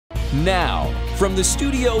Now, from the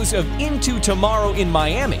studios of Into Tomorrow in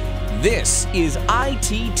Miami, this is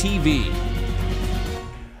ITTV.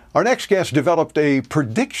 Our next guest developed a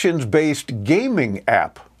predictions-based gaming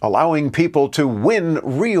app allowing people to win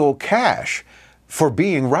real cash for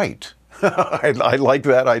being right. I like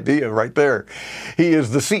that idea right there. He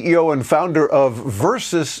is the CEO and founder of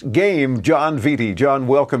VersusGame, John Vitti. John,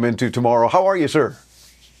 welcome into Tomorrow. How are you, sir?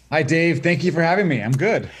 Hi, Dave. Thank you for having me. I'm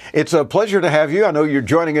good. It's a pleasure to have you. I know you're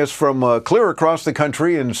joining us from clear across the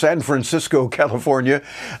country in San Francisco, California.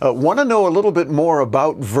 Want to know a little bit more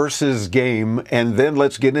about VersusGame, and then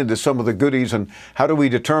let's get into some of the goodies and how do we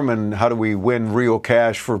determine how do we win real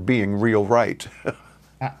cash for being real right?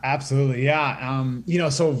 Absolutely. Yeah.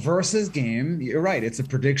 So VersusGame, you're right. It's a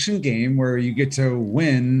prediction game where you get to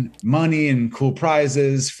win money and cool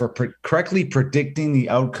prizes for correctly predicting the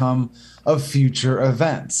outcome of future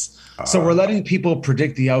events. So we're letting people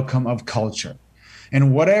predict the outcome of culture.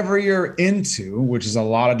 And whatever you're into, which is a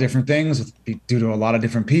lot of different things due to a lot of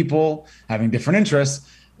different people having different interests,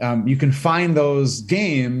 you can find those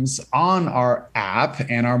games on our app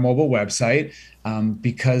and our mobile website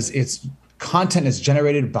because content is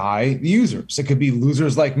generated by the users. It could be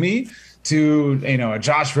losers like me to,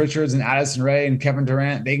 Josh Richards and Addison Rae and Kevin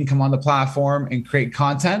Durant. They can come on the platform and create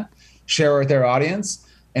content, share with their audience,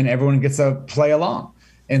 and everyone gets to play along.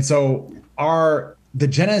 And so the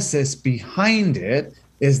genesis behind it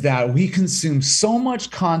is that we consume so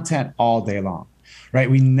much content all day long, right?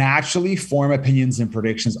 We naturally form opinions and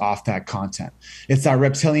predictions off that content. It's that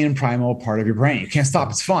reptilian primal part of your brain. You can't stop.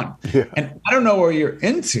 It's fun. Yeah. And I don't know what you're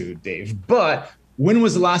into, Dave, but when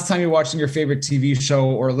was the last time you're watching your favorite TV show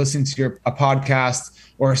or listening to a podcast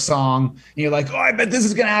or a song, and you're like, oh, I bet this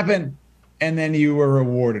is going to happen. And then you were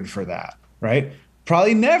rewarded for that, right?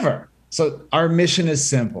 Probably never. So our mission is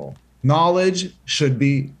simple. Knowledge should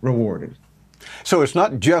be rewarded. So it's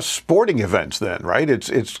not just sporting events then, right?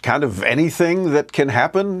 It's kind of anything that can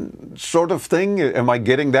happen sort of thing. Am I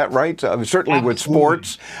getting that right? I mean, certainly Absolutely. With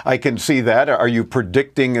sports, I can see that. Are you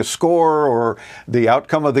predicting a score or the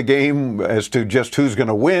outcome of the game as to just who's going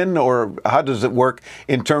to win? Or how does it work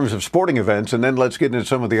in terms of sporting events? And then let's get into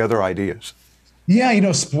some of the other ideas.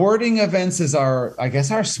 Yeah, sporting events is our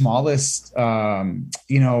smallest,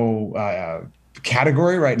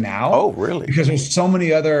 category right now. Oh, really? Because there's so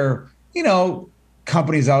many other,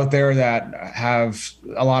 companies out there that have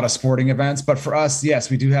a lot of sporting events. But for us, yes,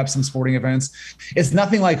 we do have some sporting events. It's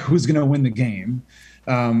nothing like who's going to win the game.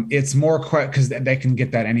 It's more because they can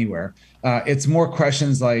get that anywhere. It's more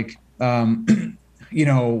questions like, will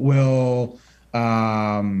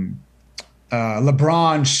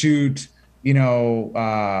LeBron shoot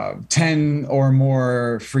 10 or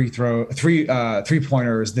more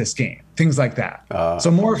three-pointers this game, things like that. So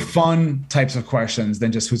more fun types of questions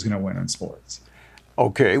than just who's going to win in sports.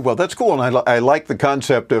 Okay, well, that's cool. And I like the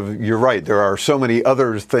concept of, you're right, there are so many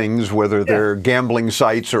other things, whether they're gambling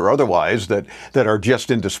sites or otherwise, that are just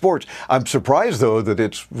into sports. I'm surprised, though, that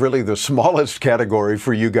it's really the smallest category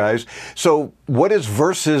for you guys. So what is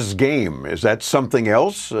VersusGame? Is that something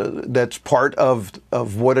else that's part of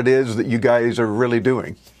what it is that you guys are really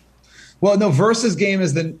doing? Well, no, VersusGame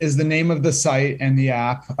is the name of the site and the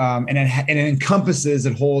app, and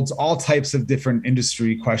it holds all types of different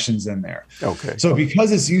industry questions in there. Okay. So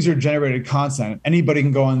because it's user-generated content, anybody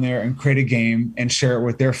can go in there and create a game and share it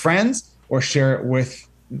with their friends or share it with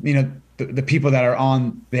the people that are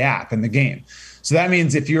on the app and the game. So that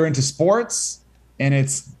means if you're into sports and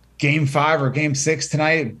it's Game 5 or Game 6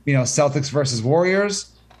 tonight, Celtics versus Warriors,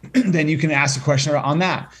 then you can ask a question on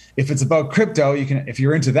that. If it's about crypto, if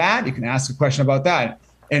you're into that, you can ask a question about that.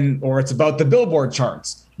 Or it's about the Billboard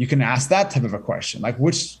charts, you can ask that type of a question, like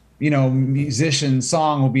which, musician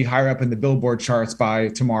song will be higher up in the Billboard charts by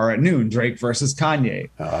tomorrow at noon, Drake versus Kanye.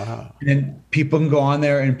 And then people can go on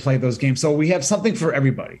there and play those games. So we have something for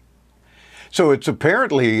everybody. So it's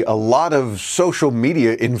apparently a lot of social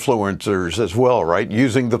media influencers as well, right?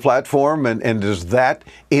 Using the platform. And does that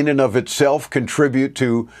in and of itself contribute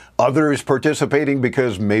to others participating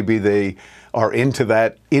because maybe they are into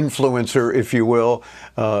that influencer, if you will,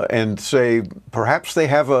 and say perhaps they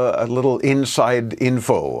have a little inside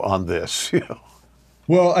info on this?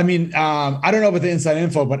 Well, I mean, I don't know about the inside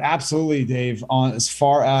info, but absolutely, Dave, as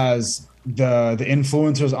far as the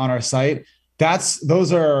influencers on our site,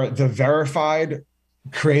 those are the verified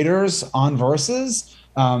creators on Versus.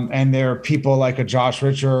 And they're people like a Josh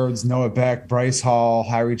Richards, Noah Beck, Bryce Hall,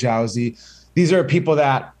 Harry Jowsey. These are people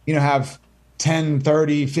that, have 10,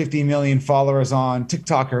 30, 50 million followers on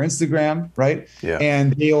TikTok or Instagram, right? Yeah.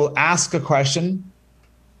 And they'll ask a question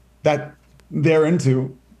that they're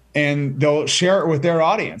into and they'll share it with their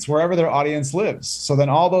audience, wherever their audience lives. So then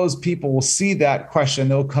all those people will see that question.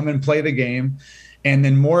 They'll come and play the game. And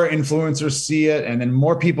then more influencers see it, and then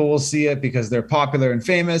more people will see it because they're popular and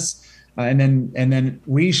famous. And then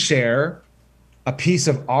we share a piece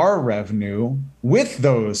of our revenue with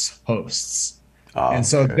those hosts. Oh, and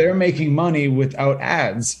so they're making money without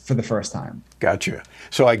ads for the first time. Gotcha.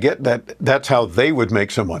 So I get that that's how they would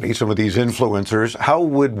make some money, some of these influencers. How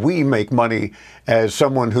would we make money as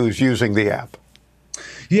someone who's using the app?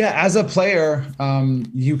 Yeah, as a player,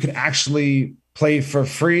 you can actually play for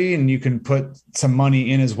free, and you can put some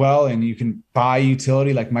money in as well, and you can buy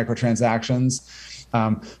utility like microtransactions.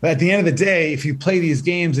 But at the end of the day, if you play these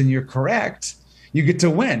games and you're correct, you get to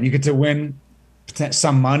win. You get to win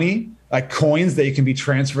some money, like coins that you can be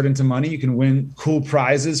transferred into money. You can win cool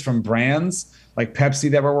prizes from brands like Pepsi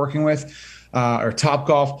that we're working with, or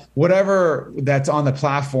Topgolf, whatever that's on the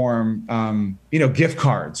platform, gift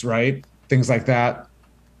cards, right? Things like that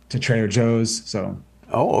to Trader Joe's. So.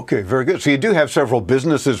 Oh, okay. Very good. So you do have several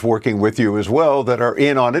businesses working with you as well that are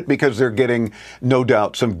in on it because they're getting, no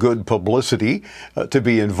doubt, some good publicity to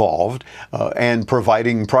be involved and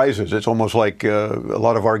providing prizes. It's almost like a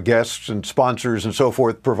lot of our guests and sponsors and so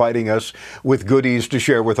forth providing us with goodies to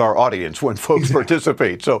share with our audience when folks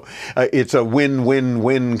participate. So it's a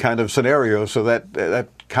win-win-win kind of scenario. So that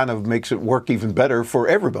kind of makes it work even better for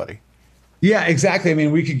everybody. Yeah, exactly. I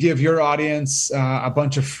mean, we could give your audience a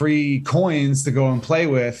bunch of free coins to go and play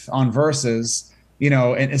with on Versus,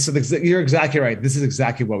 and so you're exactly right. This is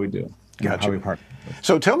exactly what we do. Gotcha. How we partner.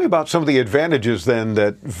 So tell me about some of the advantages then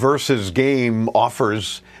that VersusGame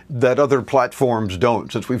offers that other platforms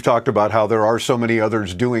don't, since we've talked about how there are so many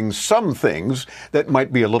others doing some things that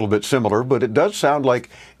might be a little bit similar, but it does sound like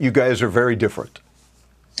you guys are very different.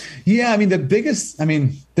 Yeah, I mean,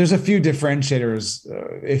 there's a few differentiators.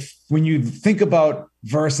 When you think about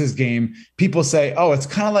VersusGame, people say, oh, it's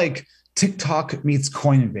kind of like TikTok meets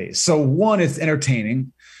Coinbase. So one, it's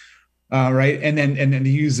entertaining, right? And then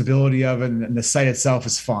the usability of it and the site itself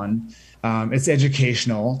is fun. It's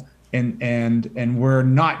educational, and we're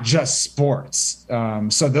not just sports.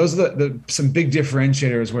 So those are some big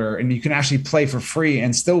differentiators and you can actually play for free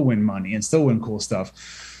and still win money and still win cool stuff.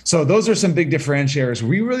 So those are some big differentiators.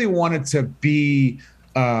 We really wanted to be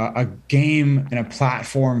a game and a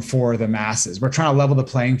platform for the masses. We're trying to level the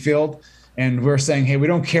playing field, and we're saying, hey, we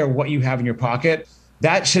don't care what you have in your pocket.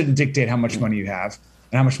 That shouldn't dictate how much money you have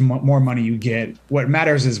and how much more money you get. What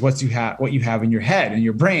matters is what you have in your head and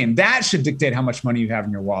your brain. That should dictate how much money you have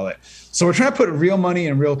in your wallet. So we're trying to put real money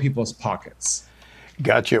in real people's pockets.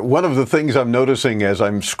 Gotcha. One of the things I'm noticing as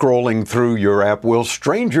I'm scrolling through your app, will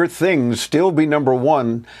Stranger Things still be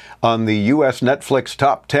 #1 on the U.S. Netflix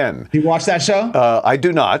top 10? You watch that show? I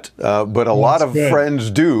do not, but a lot of friends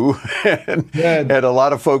do. and a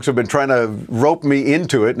lot of folks have been trying to rope me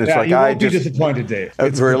into it. And it's you won't be disappointed, Dave.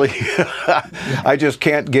 Really? I just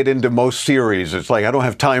can't get into most series. It's like I don't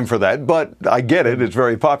have time for that, but I get it. It's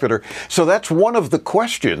very popular. So that's one of the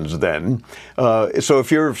questions then. So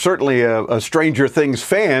if you're certainly a Stranger Things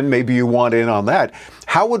fan, maybe you want in on that.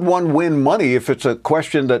 How would one win money if it's a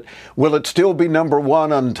question that, will it still be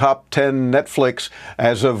 #1 on top 10 Netflix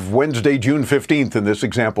as of Wednesday, June 15th in this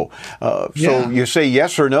example? So you say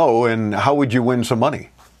yes or no, and how would you win some money?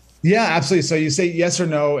 Yeah, absolutely. So you say yes or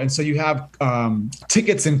no, and so you have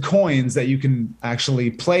tickets and coins that you can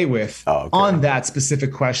actually play with on that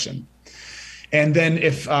specific question. And then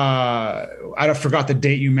if I forgot the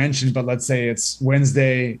date you mentioned, but let's say it's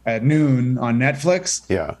Wednesday at noon on Netflix,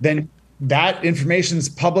 then that information is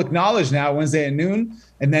public knowledge now, Wednesday at noon.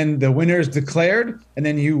 And then the winner is declared, and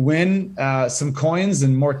then you win some coins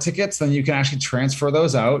and more tickets. Then you can actually transfer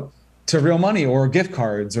those out to real money or gift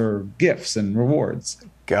cards or gifts and rewards.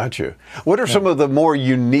 Gotcha. What are some of the more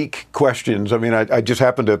unique questions? I mean, I just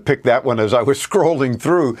happened to pick that one as I was scrolling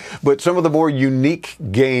through, but some of the more unique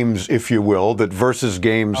games, if you will, that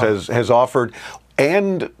VersusGame has offered,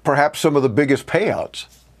 and perhaps some of the biggest payouts.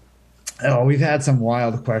 Oh, we've had some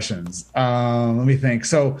wild questions. Let me think.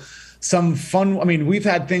 So some fun, we've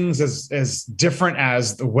had things as different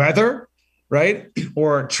as the weather, right?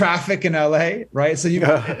 Or traffic in LA, right? So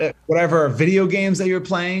whatever video games that you're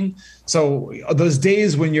playing. So those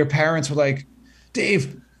days when your parents were like,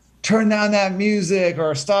 Dave, turn down that music,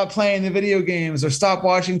 or stop playing the video games, or stop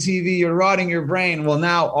watching TV, you're rotting your brain. Well,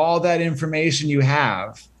 now all that information you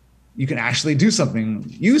have, you can actually do something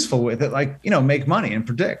useful with it, like, make money and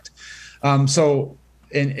predict.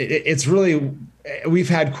 It's really, we've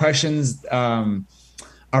had questions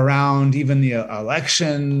around even the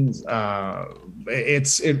elections.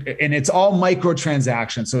 It's all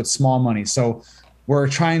microtransactions, so it's small money. So we're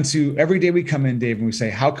trying to, every day we come in, Dave, and we say,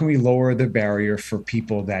 how can we lower the barrier for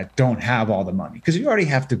people that don't have all the money? Because you already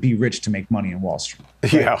have to be rich to make money in Wall Street.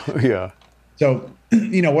 Right? Yeah. So,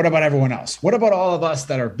 what about everyone else? What about all of us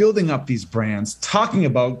that are building up these brands, talking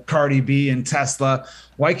about Cardi B and Tesla?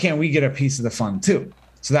 Why can't we get a piece of the fun too?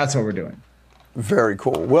 So that's what we're doing. Very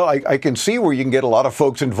cool. Well, I can see where you can get a lot of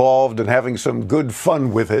folks involved and having some good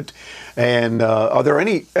fun with it. And are there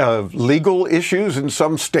any legal issues in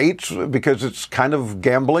some states because it's kind of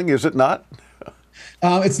gambling, is it not?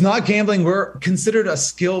 It's not gambling. We're considered a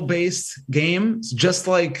skill-based game, it's just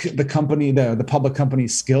like the company, the public company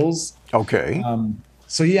Skills. Okay.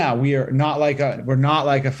 So yeah, we're not like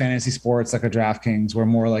a fantasy sports like a DraftKings. We're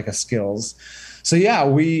more like a Skills. So yeah,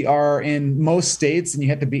 we are in most states, and you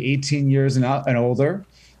have to be 18 years and older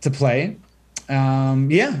to play.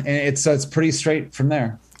 And it's pretty straight from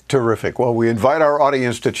there. Terrific. Well, we invite our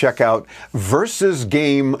audience to check out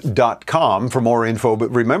VersusGame.com for more info. But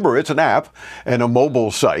remember, it's an app and a mobile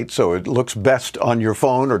site, so it looks best on your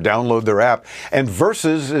phone, or download their app. And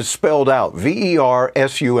Versus is spelled out,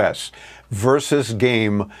 VERSUS,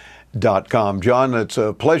 VersusGame.com. John, it's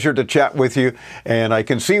a pleasure to chat with you, and I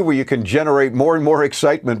can see where you can generate more and more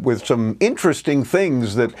excitement with some interesting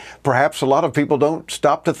things that perhaps a lot of people don't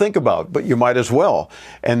stop to think about, but you might as well.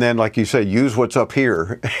 And then, like you say, use what's up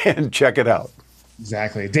here and check it out.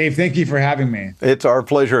 Exactly. Dave, thank you for having me. It's our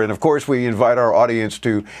pleasure. And of course, we invite our audience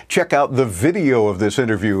to check out the video of this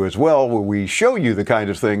interview as well, where we show you the kind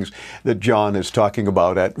of things that John is talking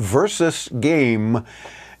about at VersusGame.com.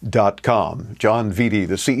 John Vitti,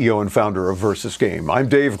 the CEO and founder of VersusGame. I'm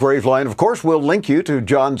Dave Graveline. Of course, we'll link you to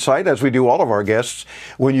John's site, as we do all of our guests,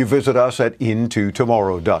 when you visit us at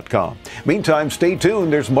IntoTomorrow.com. Meantime, stay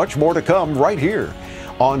tuned. There's much more to come right here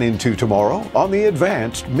on Into Tomorrow on the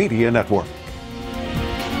Advanced Media Network.